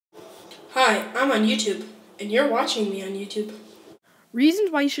Hi, I'm on YouTube, and you're watching me on YouTube.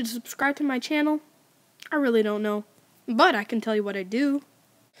 Reasons why you should subscribe to my channel? I really don't know, but I can tell you what I do.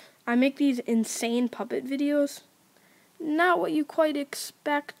 I make these insane puppet videos. Not what you quite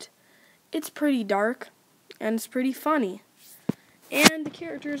expect. It's pretty dark, and it's pretty funny. And the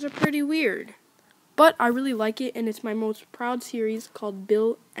characters are pretty weird. But I really like it, and it's my most proud series called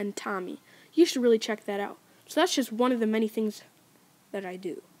Bill and Tommy. You should really check that out. So that's just one of the many things that I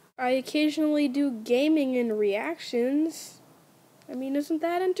do. I occasionally do gaming and reactions. I mean, isn't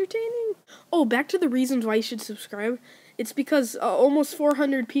that entertaining? Oh, back to the reasons why you should subscribe. It's because almost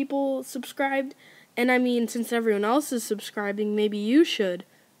 400 people subscribed. And I mean, since everyone else is subscribing, maybe you should.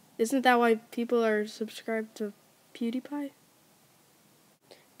 Isn't that why people are subscribed to PewDiePie?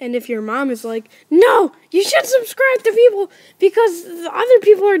 And if your mom is like, no, you should subscribe to people because other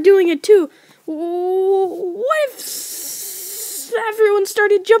people are doing it too. What if everyone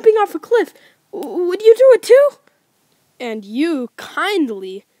started jumping off a cliff? Would you do it too? And you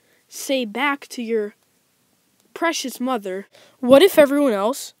kindly say back to your precious mother, what if everyone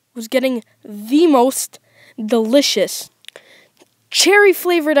else was getting the most delicious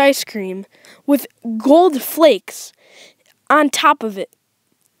cherry-flavored ice cream with gold flakes on top of it?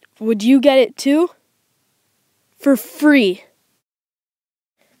 Would you get it too? For free.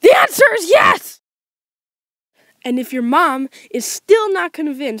 The answer is yes! And if your mom is still not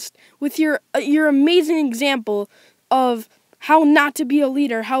convinced with your amazing example of how not to be a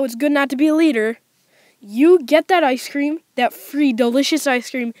leader, how it's good not to be a leader, you get that ice cream, that free delicious ice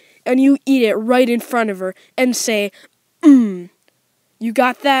cream, and you eat it right in front of her and say, you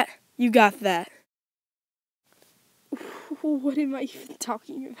got that? You got that. What am I even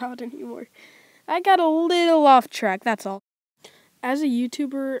talking about anymore? I got a little off track, that's all. As a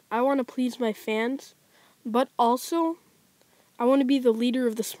YouTuber, I want to please my fans, but also I want to be the leader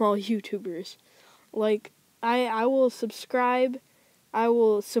of the small YouTubers. Like, I will subscribe, I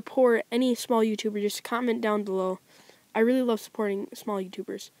will support any small YouTuber, just comment down below. I really love supporting small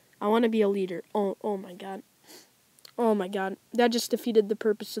YouTubers. I want to be a leader. Oh my god. Oh my god. That just defeated the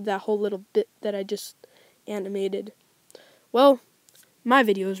purpose of that whole little bit that I just animated. Well, my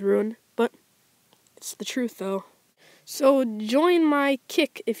video is ruined, but it's the truth though. So join my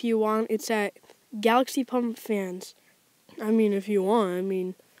kick if you want. It's at Galaxy Pump Fans. I mean, if you want. I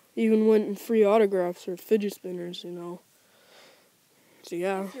mean, you can win free autographs or fidget spinners, you know. So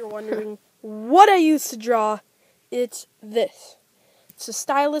yeah. If you're wondering what I used to draw, it's this. It's a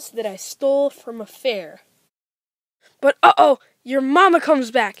stylus that I stole from a fair. But your mama comes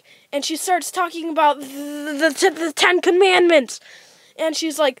back, and she starts talking about the 10 Commandments. And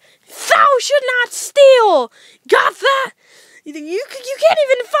she's like, thou should not steal! Got that? You can't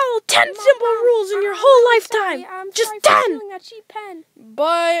even follow 10 simple rules in your whole lifetime. Just 10! That cheap pen.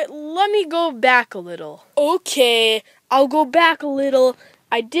 But let me go back a little. Okay, I'll go back a little.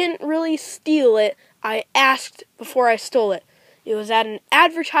 I didn't really steal it. I asked before I stole it. It was at an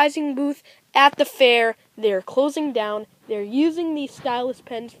advertising booth at the fair. They're closing down. They're using these stylus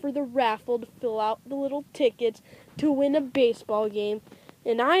pens for the raffle to fill out the little tickets to win a baseball game.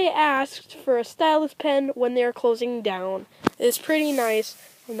 And I asked for a stylus pen when they're closing down. It's pretty nice.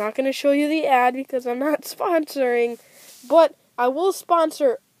 I'm not going to show you the ad because I'm not sponsoring, but I will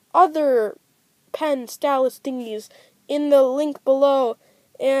sponsor other pen stylus thingies in the link below.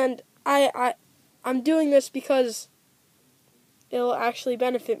 And I'm doing this because it'll actually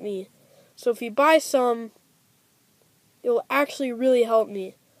benefit me. So if you buy some, it'll actually really help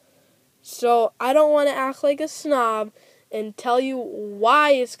me. So I don't want to act like a snob and tell you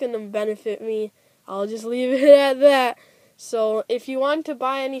why it's going to benefit me. I'll just leave it at that. So if you want to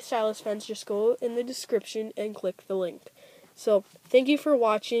buy any stylus pens, just go in the description and click the link. So thank you for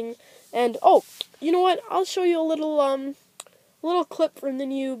watching. And you know what? I'll show you a little clip from the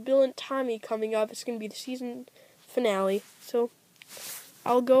new Bill and Tommy coming up. It's going to be the season finale. So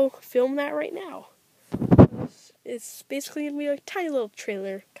I'll go film that right now. It's basically going to be a tiny little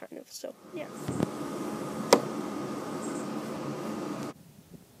trailer, kind of. So, yeah.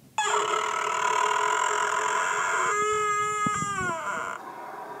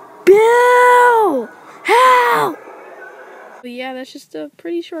 Bill! Help! But yeah, that's just a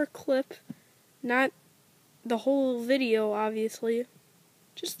pretty short clip. Not the whole video, obviously.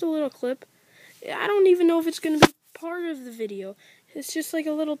 Just a little clip. I don't even know if it's going to be part of the video. It's just like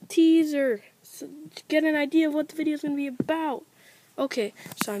a little teaser to get an idea of what the video is going to be about. Okay,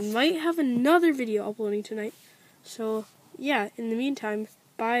 so I might have another video uploading tonight. So, yeah, in the meantime,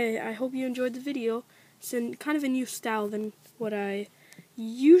 bye. I hope you enjoyed the video. It's in kind of a new style than what I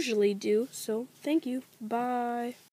usually do. So, thank you. Bye.